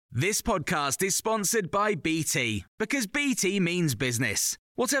This podcast is sponsored by BT, because BT means business.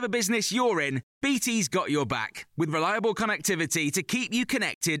 Whatever business you're in, BT's got your back, with reliable connectivity to keep you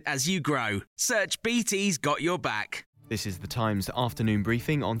connected as you grow. Search BT's got your back. This is the Times afternoon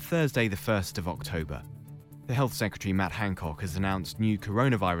briefing on Thursday the 1st of October. The Health Secretary Matt Hancock has announced new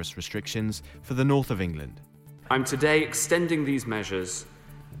coronavirus restrictions for the north of England. I'm today extending these measures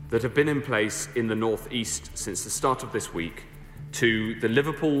that have been in place in the North East since the start of this week to the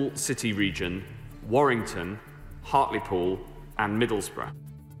Liverpool City region, Warrington, Hartlepool and Middlesbrough.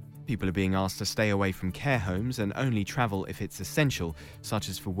 People are being asked to stay away from care homes and only travel if it's essential, such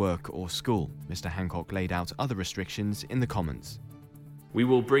as for work or school. Mr Hancock laid out other restrictions in the Commons. We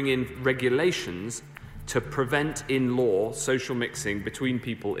will bring in regulations to prevent in law social mixing between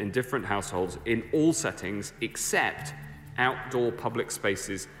people in different households in all settings except outdoor public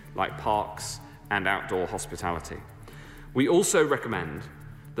spaces like parks and outdoor hospitality. We also recommend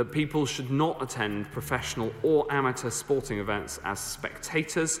that people should not attend professional or amateur sporting events as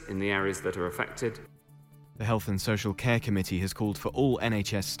spectators in the areas that are affected. The Health and Social Care Committee has called for all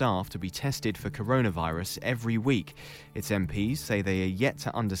NHS staff to be tested for coronavirus every week. Its MPs say they are yet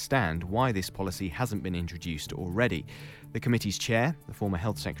to understand why this policy hasn't been introduced already. The committee's chair, the former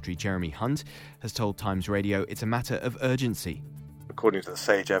Health Secretary Jeremy Hunt, has told Times Radio it's a matter of urgency. According to the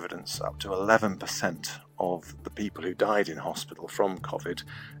SAGE evidence, up to 11% of the people who died in hospital from COVID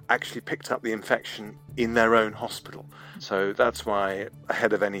actually picked up the infection in their own hospital. So that's why,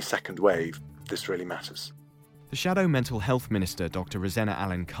 ahead of any second wave, this really matters. The Shadow Mental Health Minister, Dr. Rosanna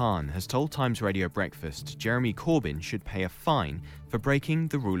Allen-Khan, has told Times Radio Breakfast Jeremy Corbyn should pay a fine for breaking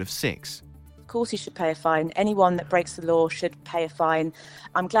the rule of six. Of course he should pay a fine. Anyone that breaks the law should pay a fine.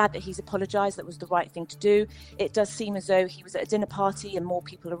 I'm glad that he's apologised. That was the right thing to do. It does seem as though he was at a dinner party and more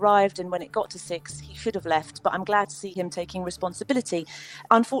people arrived, and when it got to 6, he should have left. But I'm glad to see him taking responsibility.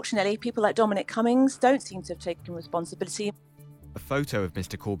 Unfortunately, people like Dominic Cummings don't seem to have taken responsibility. A photo of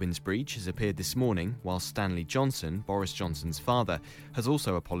Mr Corbyn's breach has appeared this morning, while Stanley Johnson, Boris Johnson's father, has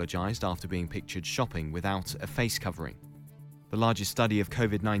also apologised after being pictured shopping without a face covering. The largest study of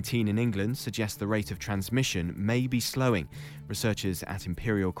COVID-19 in England suggests the rate of transmission may be slowing. Researchers at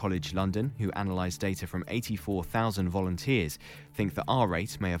Imperial College London, who analysed data from 84,000 volunteers, think the R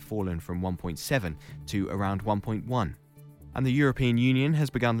rate may have fallen from 1.7 to around 1.1. And the European Union has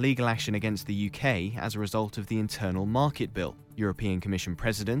begun legal action against the UK as a result of the Internal Market Bill. European Commission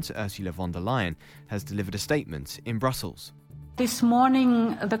President Ursula von der Leyen has delivered a statement in Brussels. This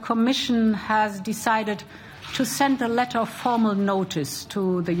morning, the Commission has decided to send a letter of formal notice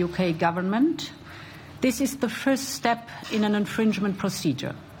to the UK government. This is the first step in an infringement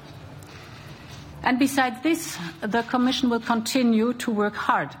procedure. And besides this, the Commission will continue to work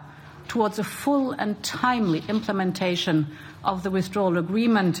hard towards a full and timely implementation of the withdrawal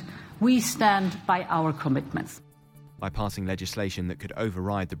agreement. We stand by our commitments. By passing legislation that could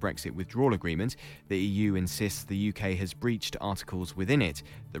override the Brexit withdrawal agreement, the EU insists the UK has breached articles within it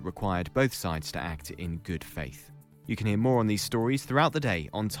that required both sides to act in good faith. You can hear more on these stories throughout the day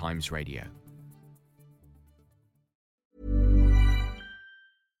on Times Radio.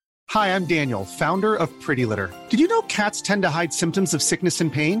 Hi, I'm Daniel, founder of Pretty Litter. Did you know cats tend to hide symptoms of sickness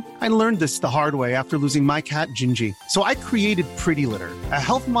and pain? I learned this the hard way after losing my cat, Gingy. So I created Pretty Litter, a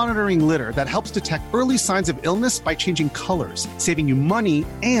health monitoring litter that helps detect early signs of illness by changing colors, saving you money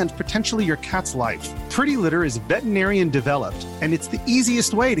and potentially your cat's life. Pretty Litter is veterinarian developed, and it's the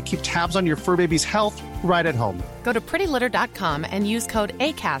easiest way to keep tabs on your fur baby's health right at home. Go to prettylitter.com and use code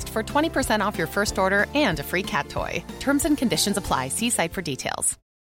ACAST for 20% off your first order and a free cat toy. Terms and conditions apply. See site for details.